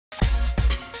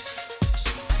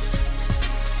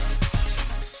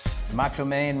Macho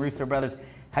Man, Russo brothers.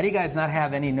 How do you guys not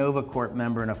have any Nova Corp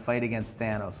member in a fight against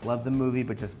Thanos? Love the movie,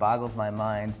 but just boggles my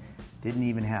mind. Didn't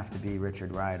even have to be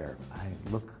Richard Rider. I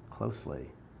look closely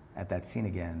at that scene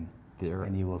again,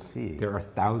 and you will see. There are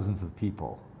thousands of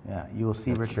people. Yeah, you will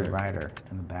see Richard Rider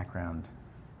in the background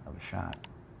of a shot.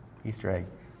 Easter egg.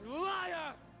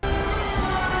 Liar!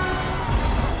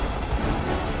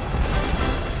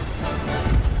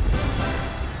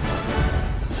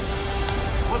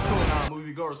 What's going on,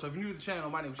 moviegoers? So if you're new to the channel,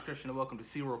 my name is Christian and welcome to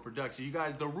Zero Production. You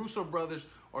guys, the Russo brothers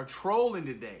are trolling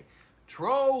today.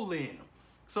 Trolling!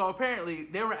 So apparently,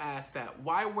 they were asked that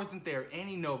why wasn't there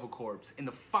any Nova Corps in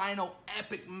the final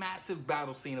epic massive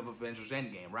battle scene of Avengers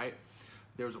Endgame, right?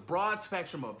 There was a broad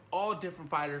spectrum of all different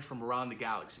fighters from around the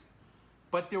galaxy.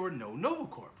 But there were no Nova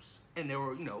Corps. And there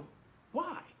were,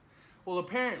 why? Well,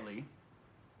 apparently,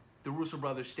 the Russo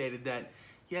brothers stated that,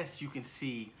 yes, you can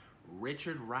see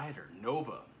Richard Rider,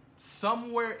 Nova,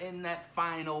 somewhere in that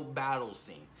final battle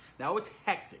scene. Now, it's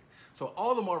hectic. So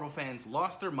all the Marvel fans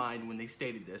lost their mind when they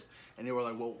stated this, and they were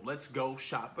like, well, let's go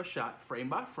shot by shot, frame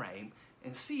by frame,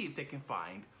 and see if they can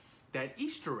find that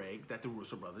Easter egg that the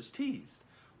Russo brothers teased.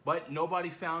 But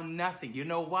nobody found nothing. You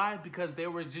know why? Because they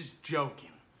were just joking.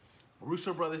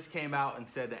 Russo brothers came out and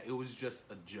said that it was just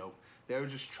a joke. They were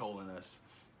just trolling us.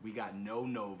 We got no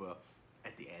Nova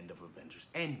at the end of Avengers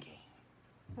Endgame.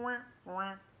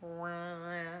 Now,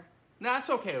 that's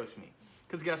okay with me,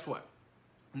 because guess what?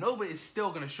 Nova is still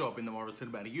going to show up in the Marvel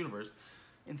Cinematic Universe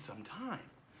in some time.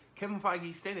 Kevin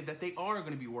Feige stated that they are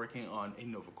going to be working on a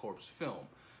Nova Corps film.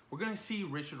 We're going to see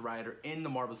Richard Rider in the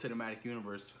Marvel Cinematic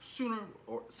Universe sooner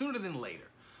than later.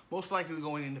 Most likely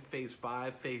going into Phase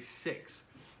 5, Phase 6.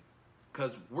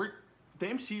 Because the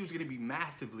MCU is going to be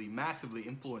massively, massively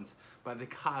influenced by the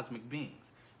cosmic beings.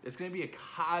 It's going to be a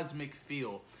cosmic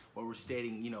feel where we're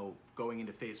stating, going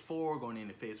into Phase 4, going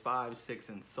into Phase 5, 6,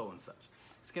 and so and such.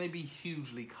 It's going to be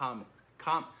hugely I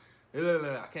can't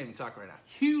even talk right now.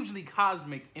 Hugely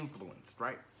cosmic influenced,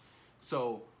 right?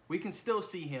 So we can still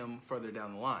see him further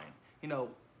down the line, and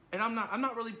I'm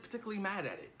not really particularly mad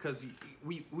at it, because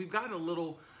we've got a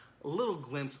little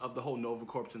glimpse of the whole Nova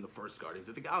Corps in the first Guardians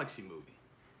of the Galaxy movie.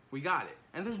 We got it,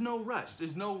 and there's no rush.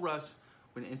 There's no rush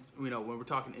when we're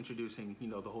talking introducing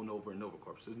the whole Nova and Nova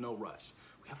Corps. There's no rush.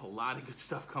 We have a lot of good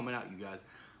stuff coming out, you guys.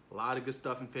 A lot of good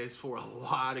stuff in Phase 4. A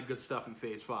lot of good stuff in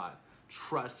Phase 5.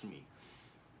 Trust me.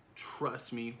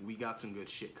 Trust me. We got some good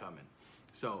shit coming.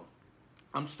 So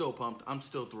I'm still pumped. I'm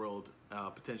still thrilled.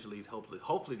 Potentially,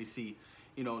 hopefully to see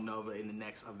Nova in the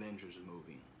next Avengers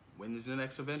movie. When is the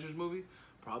next Avengers movie?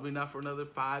 Probably not for another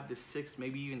 5 to 6,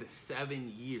 maybe even to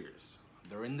 7 years.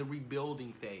 They're in the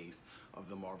rebuilding phase of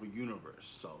the Marvel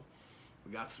Universe, so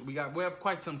we have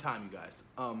quite some time, you guys.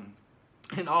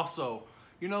 And also,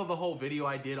 the whole video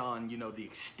I did on the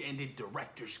extended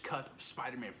director's cut of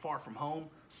Spider-Man Far From Home.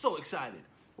 So excited.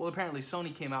 Well, apparently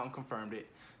Sony came out and confirmed it,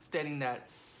 stating that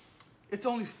it's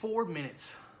only 4 minutes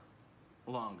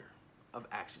longer of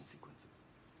action sequences.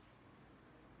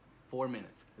 4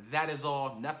 minutes. That is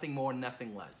all. Nothing more,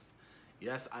 nothing less.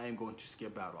 Yes, I am going to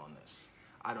skip out on this.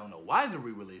 I don't know why they're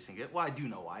re-releasing it. Well, I do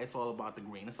know why. It's all about the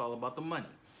green. It's all about the money.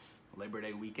 Labor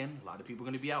Day weekend, a lot of people are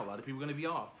going to be out. A lot of people are going to be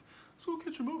off. So go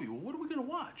get your movie. Well, what are we going to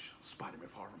watch? Spider-Man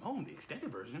Far From Home, the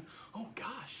extended version. Oh,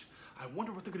 gosh. I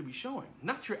wonder what they're going to be showing.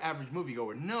 Not your average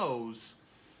moviegoer knows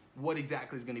what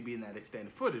exactly is going to be in that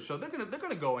extended footage. So they're going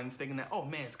to go in thinking that, oh,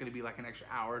 man, it's going to be like an extra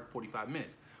hour, 45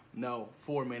 minutes. No,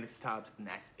 4 minutes tops, and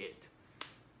that's it.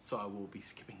 So I will be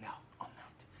skipping out on that.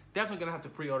 Definitely going to have to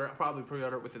pre-order. I'll probably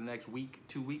pre-order it within the next week,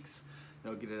 2 weeks.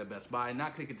 Get it at Best Buy.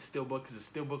 Not going to get the steelbook, because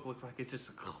the steelbook looks like it's just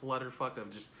a clutterfuck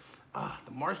of just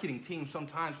the marketing team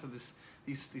sometimes for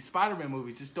these Spider-Man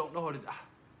movies just don't know how to.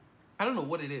 I don't know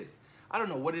what it is. I don't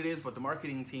know what it is, but the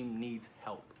marketing team needs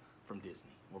help from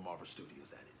Disney or Marvel Studios.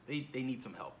 That is, they need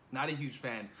some help. Not a huge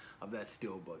fan of that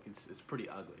steelbook. It's pretty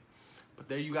ugly. But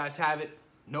there you guys have it.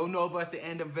 No Nova at the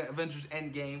end of Avengers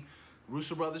Endgame.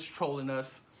 Russo brothers trolling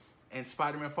us. And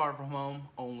Spider-Man Far From Home,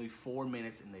 only 4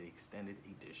 minutes in the extended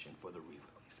edition for the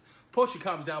re-release. Post your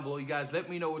comments down below, you guys. Let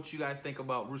me know what you guys think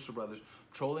about Russo brothers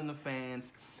trolling the fans.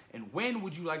 And when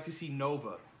would you like to see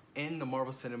Nova in the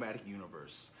Marvel Cinematic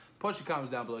Universe? Post your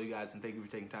comments down below, you guys. And thank you for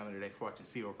taking time out of your day for watching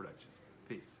Zero Productions.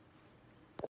 Peace.